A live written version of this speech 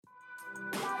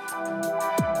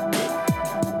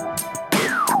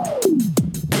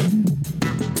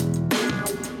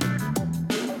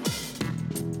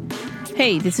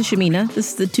Hey, this is Shamina.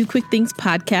 This is the Two Quick Things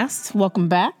podcast. Welcome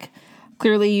back.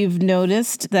 Clearly, you've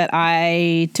noticed that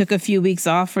I took a few weeks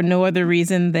off for no other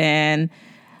reason than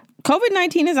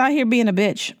COVID-19 is out here being a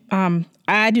bitch.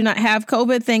 I do not have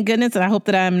COVID, thank goodness, and I hope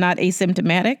that I'm not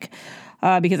asymptomatic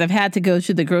because I've had to go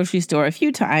to the grocery store a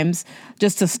few times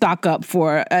just to stock up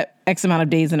for X amount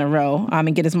of days in a row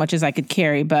and get as much as I could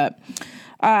carry. But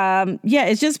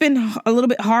it's just been a little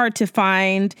bit hard to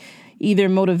find either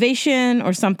motivation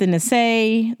or something to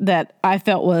say that I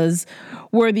felt was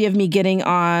worthy of me getting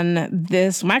on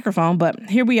this microphone. But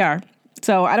here we are.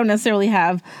 So I don't necessarily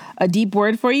have a deep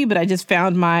word for you, but I just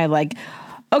found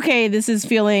okay, this is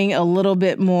feeling a little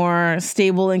bit more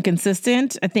stable and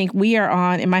consistent. I think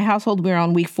in my household, we're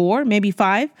on week 4, maybe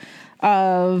 5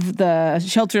 of the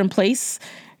shelter in place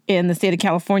in the state of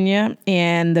California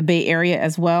and the Bay Area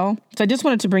as well. So I just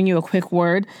wanted to bring you a quick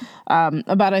word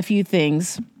about a few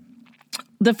things.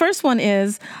 The first one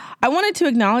is I wanted to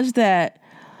acknowledge that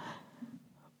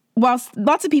while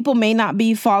lots of people may not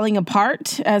be falling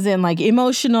apart, as in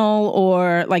emotional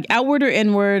or outward or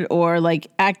inward or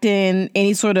act in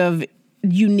any sort of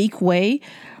unique way,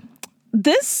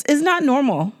 this is not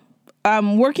normal.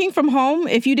 Working from home,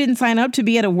 if you didn't sign up to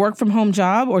be at a work from home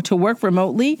job or to work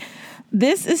remotely,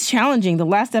 this is challenging. The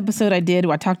last episode I did,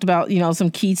 I talked about, some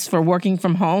keys for working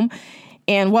from home.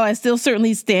 And while I still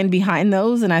certainly stand behind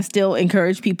those, and I still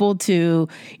encourage people to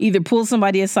either pull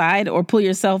somebody aside or pull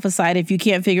yourself aside if you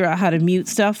can't figure out how to mute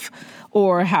stuff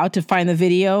or how to find the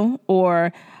video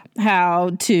or how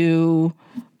to,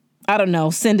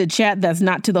 send a chat that's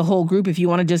not to the whole group if you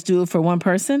want to just do it for one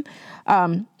person.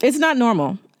 It's not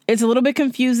normal. It's a little bit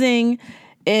confusing.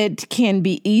 It can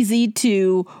be easy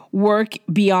to work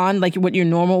beyond what your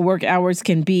normal work hours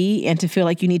can be and to feel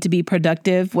like you need to be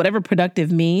productive, whatever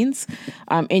productive means,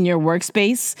 in your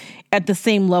workspace at the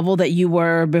same level that you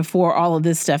were before all of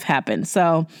this stuff happened.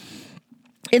 So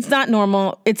it's not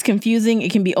normal. It's confusing. It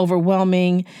can be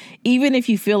overwhelming. Even if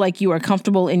you feel like you are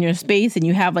comfortable in your space and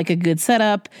you have a good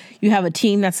setup, you have a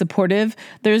team that's supportive,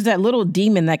 there's that little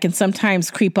demon that can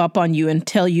sometimes creep up on you and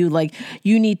tell you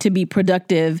you need to be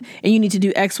productive and you need to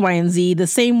do X, Y, and Z the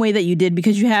same way that you did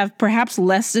because you have perhaps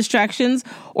less distractions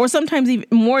or sometimes even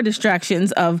more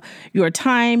distractions of your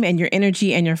time and your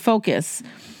energy and your focus.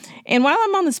 And while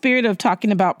I'm on the spirit of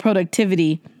talking about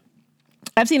productivity,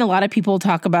 I've seen a lot of people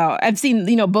I've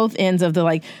seen, both ends of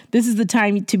this is the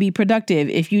time to be productive.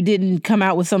 If you didn't come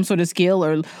out with some sort of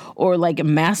skill or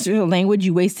master the language,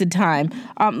 you wasted time.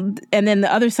 And then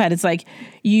the other side, it's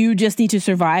you just need to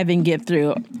survive and get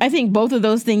through. I think both of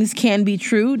those things can be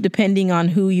true depending on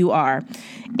who you are.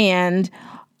 And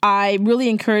I really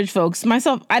encourage folks,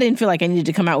 myself, I didn't feel like I needed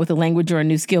to come out with a language or a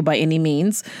new skill by any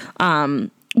means.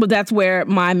 But that's where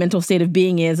my mental state of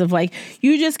being is of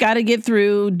you just got to get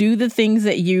through, do the things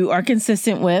that you are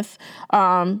consistent with.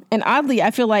 And oddly,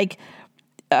 I feel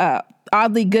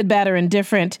oddly good, bad, or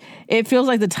indifferent, it feels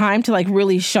like the time to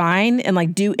really shine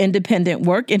and do independent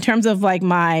work in terms of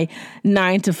my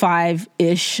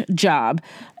 9-to-5-ish job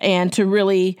and to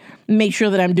really make sure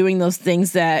that I'm doing those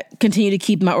things that continue to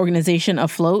keep my organization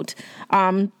afloat.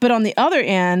 But on the other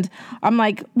end, I'm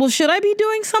well, should I be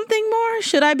doing something more?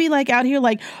 Should I be out here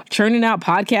churning out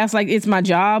podcasts it's my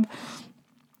job?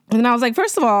 And I was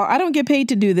first of all, I don't get paid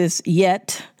to do this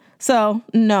yet. So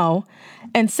no.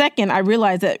 And second, I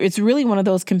realized that it's really one of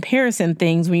those comparison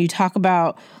things when you talk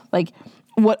about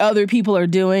what other people are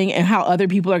doing and how other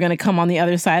people are going to come on the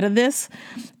other side of this.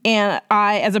 And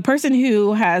I, as a person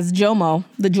who has JOMO,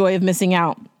 the joy of missing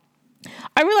out,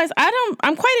 I realized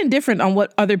I'm quite indifferent on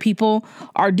what other people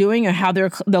are doing or how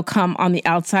they'll come on the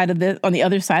outside of this, on the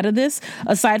other side of this,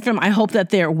 aside from I hope that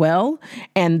they're well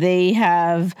and they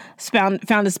have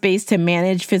found a space to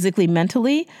manage physically,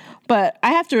 mentally. But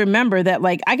I have to remember that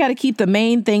I got to keep the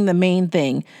main thing.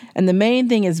 And the main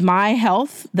thing is my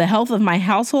health, the health of my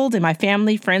household and my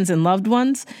family, friends, and loved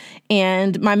ones,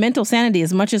 and my mental sanity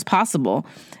as much as possible.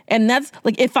 And that's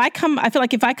if I come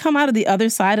out of the other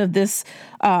side of this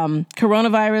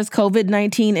coronavirus,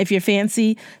 COVID-19, if you're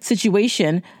fancy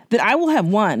situation, then I will have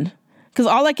won. Because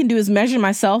all I can do is measure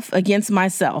myself against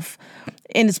myself.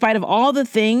 And in spite of all the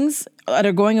things that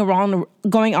are going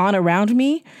on around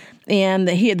me, and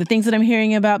the things that I'm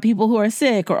hearing about people who are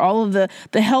sick or all of the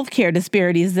healthcare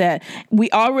disparities that we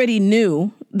already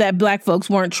knew that Black folks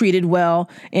weren't treated well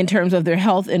in terms of their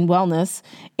health and wellness.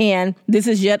 And this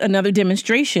is yet another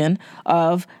demonstration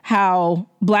of how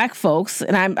Black folks,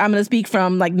 and I'm going to speak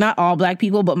from not all Black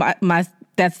people, but my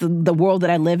that's the world that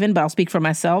I live in, but I'll speak for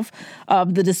myself,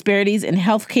 of the disparities in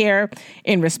healthcare,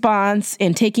 in response,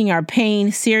 in taking our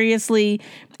pain seriously,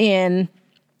 in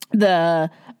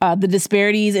the the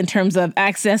disparities in terms of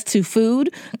access to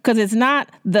food, because it's not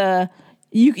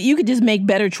you could just make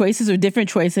better choices or different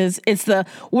choices. It's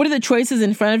what are the choices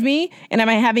in front of me, and am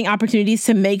I having opportunities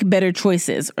to make better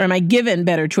choices, or am I given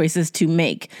better choices to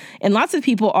make? And lots of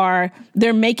people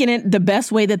they're making it the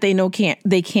best way that they know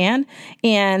they can.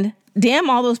 And damn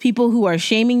all those people who are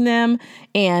shaming them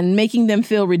and making them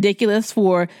feel ridiculous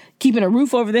for keeping a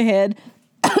roof over their head.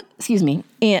 Excuse me.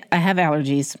 And I have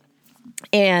allergies.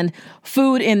 And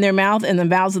food in their mouth and the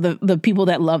mouths of the people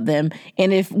that love them.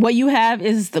 And if what you have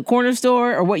is the corner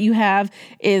store, or what you have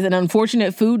is an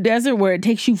unfortunate food desert where it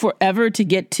takes you forever to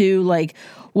get to like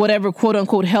whatever quote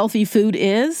unquote healthy food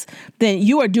is, then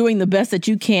you are doing the best that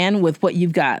you can with what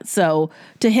you've got. So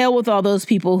to hell with all those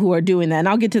people who are doing that. And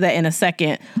I'll get to that in a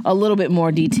second, a little bit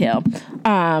more detail.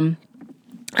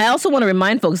 I also want to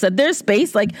remind folks that there's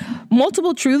space, like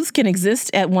multiple truths can exist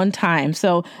at one time.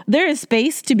 So there is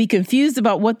space to be confused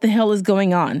about what the hell is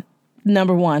going on.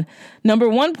 Number one. Number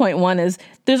 1.1 is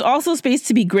there's also space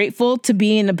to be grateful to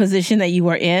be in the position that you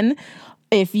are in.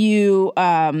 If you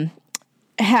are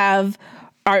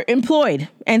employed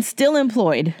and still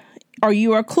employed, or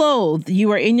you are clothed, you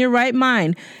are in your right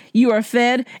mind, you are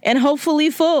fed and hopefully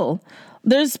full.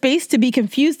 There's space to be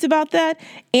confused about that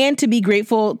and to be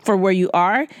grateful for where you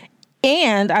are.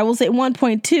 And I will say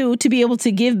 1.2, to be able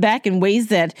to give back in ways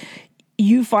that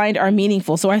you find are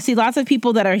meaningful. So I see lots of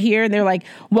people that are here and they're like,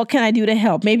 what can I do to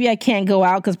help? Maybe I can't go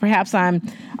out because perhaps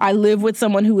I live with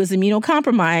someone who is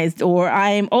immunocompromised, or I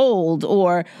am old,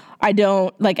 or I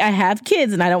have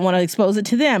kids and I don't want to expose it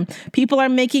to them. People are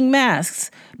making masks.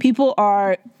 People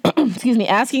are,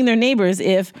 asking their neighbors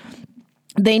if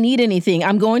they need anything.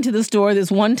 I'm going to the store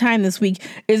this one time this week.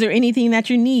 Is there anything that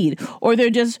you need? Or they're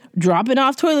just dropping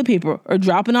off toilet paper or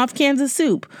dropping off cans of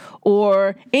soup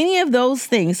or any of those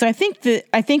things. So I think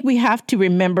we have to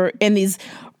remember in these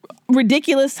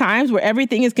ridiculous times where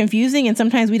everything is confusing and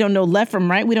sometimes we don't know left from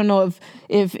right. We don't know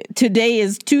if today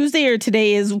is Tuesday or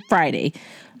today is Friday.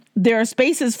 There are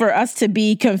spaces for us to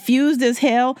be confused as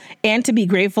hell and to be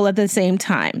grateful at the same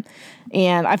time.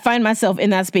 And I find myself in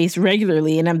that space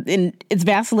regularly, and it's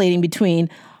vacillating between,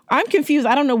 I'm confused.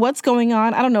 I don't know what's going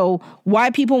on. I don't know why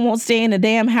people won't stay in the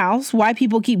damn house, why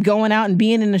people keep going out and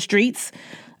being in the streets,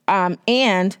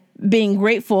 and being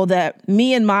grateful that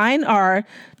me and mine are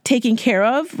taken care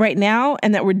of right now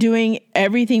and that we're doing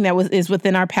everything that is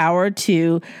within our power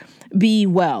to be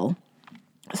well.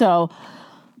 So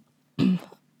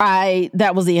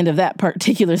that was the end of that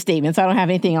particular statement, so I don't have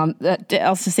anything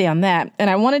else to say on that. And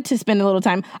I wanted to spend a little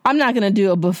time. I'm not going to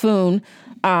do a buffoon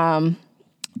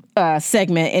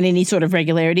segment in any sort of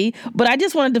regularity, but I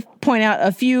just wanted to point out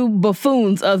a few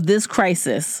buffoons of this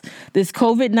crisis, this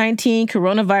COVID-19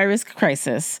 coronavirus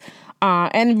crisis.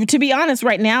 And to be honest,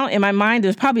 right now, in my mind,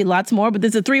 there's probably lots more, but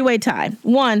there's a three-way tie.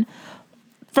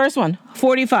 First one,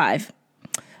 45.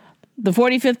 The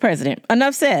 45th president.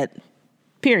 Enough said.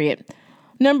 Period.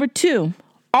 Number 2,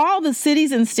 all the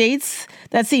cities and states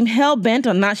that seem hell-bent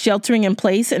on not sheltering in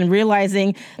place and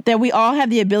realizing that we all have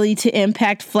the ability to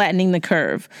impact flattening the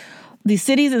curve. The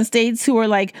cities and states who are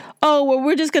like, oh, well,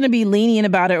 we're just going to be lenient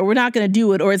about it, or we're not going to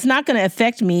do it, or it's not going to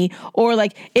affect me, or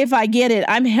like, if I get it,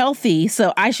 I'm healthy,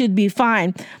 so I should be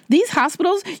fine. These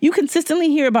hospitals, you consistently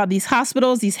hear about these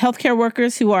hospitals, these healthcare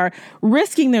workers who are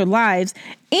risking their lives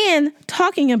and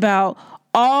talking about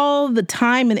all the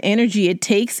time and energy it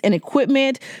takes and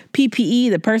equipment, PPE,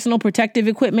 the personal protective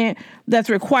equipment that's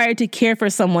required to care for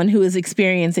someone who is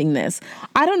experiencing this.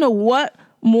 I don't know what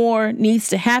more needs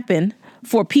to happen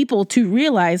for people to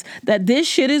realize that this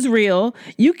shit is real.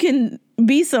 You can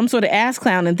be some sort of ass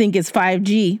clown and think it's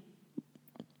 5G.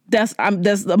 That's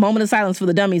a moment of silence for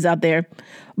the dummies out there.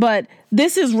 But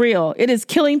this is real. It is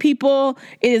killing people.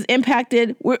 It is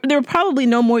impacted. There are probably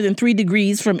no more than 3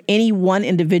 degrees from any one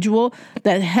individual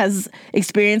that has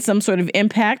experienced some sort of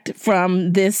impact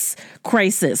from this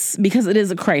crisis, because it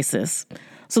is a crisis.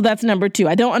 So that's number 2.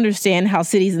 I don't understand how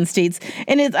cities and states,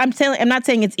 and I'm not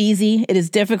saying it's easy. It is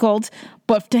difficult,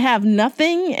 but to have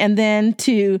nothing and then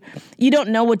you don't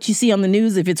know what you see on the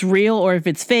news, if it's real or if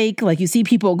it's fake. Like you see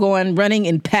people running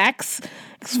in packs.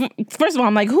 First of all,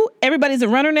 I'm like, everybody's a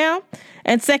runner now.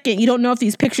 And second, you don't know if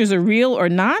these pictures are real or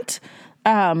not.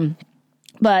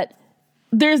 But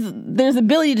there's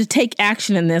ability to take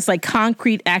action in this, like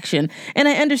concrete action. And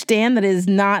I understand that it is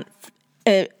not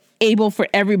able for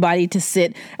everybody to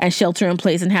sit and shelter in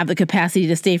place and have the capacity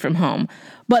to stay from home.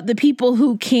 But the people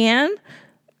who can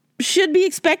should be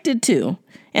expected to,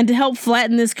 and to help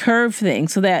flatten this curve thing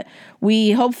so that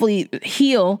we hopefully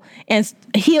heal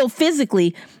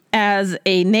physically as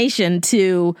a nation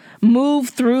to move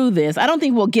through this. I don't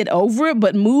think we'll get over it,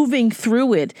 but moving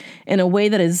through it in a way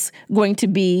that is going to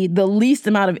be the least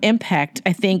amount of impact,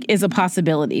 I think, is a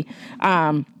possibility.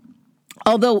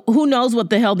 Although who knows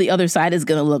what the hell the other side is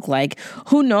going to look like?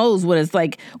 Who knows what it's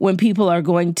like when people are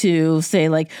going to say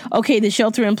like, okay, the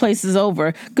shelter in place is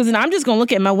over. Because then I'm just going to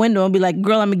look at my window and be like,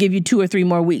 girl, I'm going to give you 2 or 3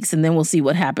 more weeks and then we'll see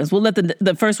what happens. We'll let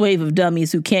the first wave of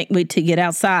dummies who can't wait to get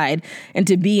outside and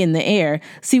to be in the air,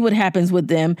 see what happens with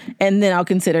them. And then I'll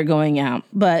consider going out.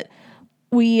 But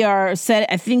we are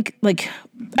set. I think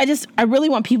I really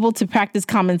want people to practice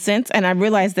common sense. And I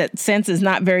realize that sense is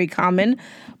not very common.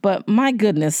 But my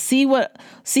goodness, see what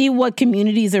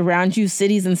communities around you,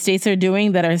 cities and states are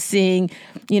doing that are seeing,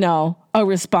 a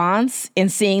response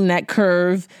and seeing that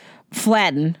curve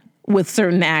flatten with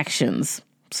certain actions.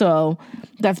 So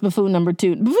that's buffoon number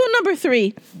 2. Buffoon number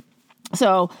 3.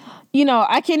 So, we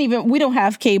don't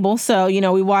have cable. So,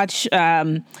 we watch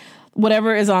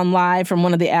whatever is on live from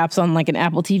one of the apps on like an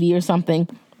Apple TV or something.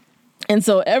 And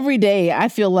so every day I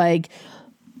feel like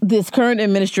this current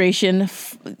administration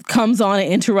comes on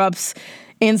and interrupts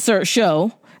insert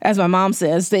show, as my mom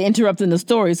says. They interrupt in the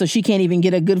story, so she can't even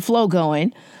get a good flow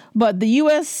going. But the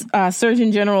U.S.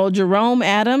 Surgeon General Jerome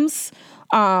Adams,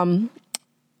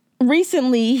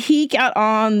 recently he got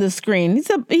on the screen.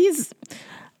 He's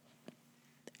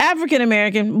African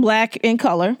American, black in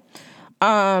color.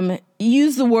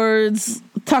 Used the words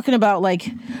talking about like,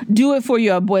 do it for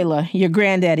your abuela, your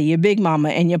granddaddy, your big mama,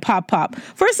 and your pop.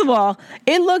 First of all,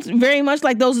 it looked very much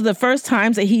like those are the first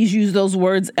times that he's used those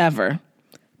words ever.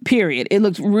 Period. It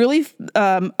looked really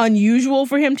unusual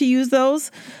for him to use those,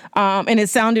 and it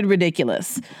sounded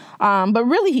ridiculous. But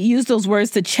really, he used those words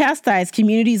to chastise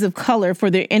communities of color for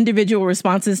their individual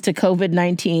responses to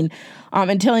COVID-19,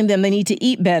 and telling them they need to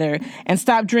eat better and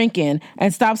stop drinking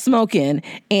and stop smoking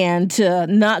and to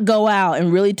not go out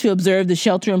and really to observe the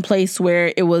shelter in place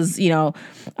where it was, the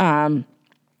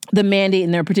mandate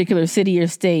in their particular city or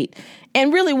state.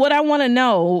 And really what I want to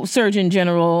know, Surgeon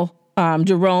General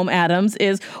Jerome Adams,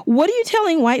 is what are you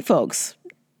telling white folks?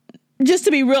 Just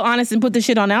to be real honest and put the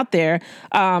shit on out there,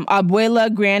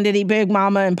 abuela, granddaddy, big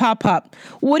mama, and pop.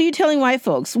 What are you telling white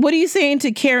folks? What are you saying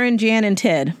to Karen, Jan, and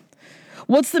Ted?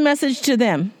 What's the message to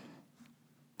them?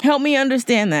 Help me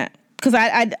understand that. Because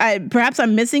I perhaps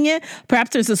I'm missing it. Perhaps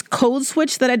there's this code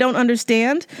switch that I don't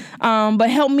understand. But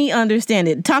help me understand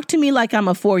it. Talk to me like I'm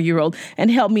a 4-year-old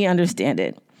and help me understand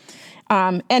it.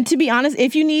 And to be honest,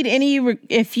 if you need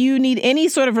any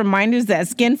sort of reminders that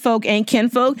skin folk ain't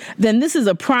kinfolk, then this is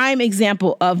a prime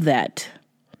example of that.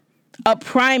 A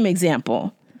prime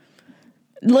example.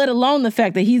 Let alone the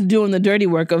fact that he's doing the dirty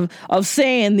work of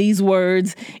saying these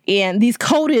words and these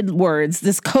coded words,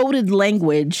 this coded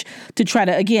language to try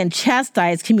to, again,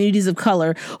 chastise communities of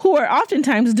color who are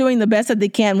oftentimes doing the best that they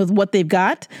can with what they've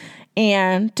got.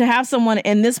 And to have someone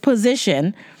in this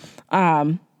position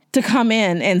to come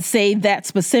in and say that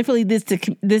specifically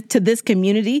to this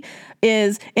community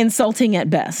is insulting at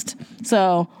best.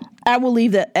 So I will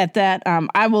leave that at that.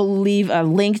 I will leave a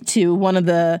link to one of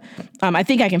the, I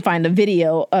think I can find a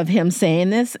video of him saying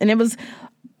this. And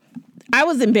I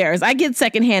was embarrassed. I get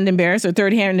secondhand embarrassed or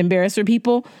thirdhand embarrassed for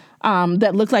people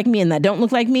that look like me and that don't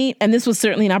look like me. And this was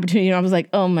certainly an opportunity. And I was like,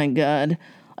 oh my God,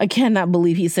 I cannot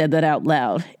believe he said that out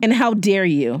loud. And how dare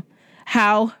you?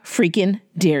 How freaking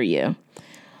dare you?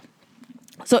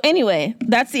 So anyway,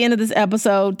 that's the end of this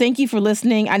episode. Thank you for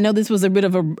listening. I know this was a bit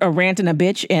of a rant and a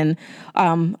bitch, and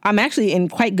I'm actually in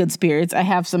quite good spirits. I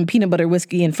have some peanut butter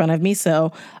whiskey in front of me,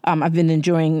 so I've been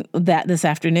enjoying that this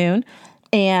afternoon.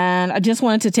 And I just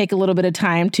wanted to take a little bit of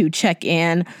time to check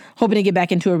in, hoping to get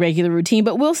back into a regular routine,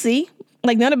 but we'll see.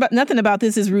 Like nothing about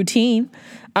this is routine.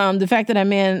 The fact that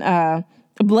I'm in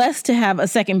blessed to have a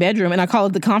second bedroom, and I call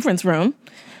it the conference room,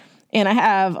 and I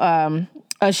have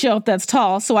a shelf that's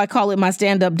tall, so I call it my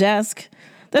stand-up desk.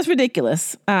 That's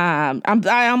ridiculous. I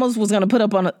almost was going to put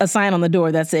up on a sign on the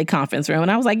door that said conference room,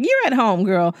 and I was like, you're at home,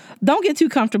 girl. Don't get too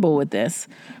comfortable with this.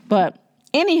 But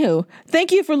anywho,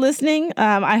 thank you for listening.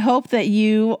 I hope that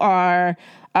you are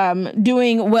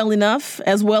doing well enough,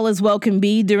 as well can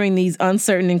be during these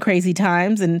uncertain and crazy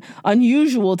times and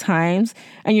unusual times,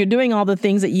 and you're doing all the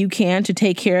things that you can to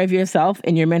take care of yourself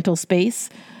in your mental space.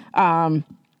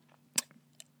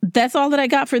 That's all that I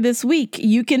got for this week.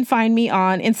 You can find me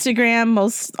on Instagram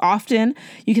most often.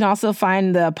 You can also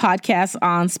find the podcast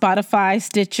on Spotify,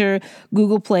 Stitcher,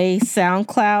 Google Play,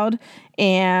 SoundCloud,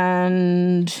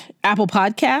 and Apple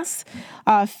Podcasts.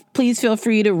 Please feel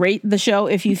free to rate the show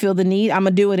if you feel the need. I'm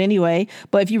going to do it anyway.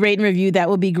 But if you rate and review,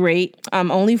 that would be great.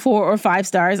 Only 4 or 5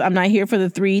 stars. I'm not here for the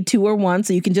 3, 2, or 1,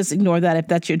 so you can just ignore that if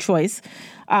that's your choice.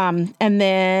 And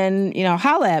then,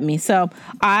 holla at me. So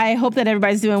I hope that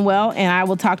everybody's doing well, and I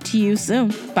will talk to you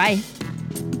soon. Bye.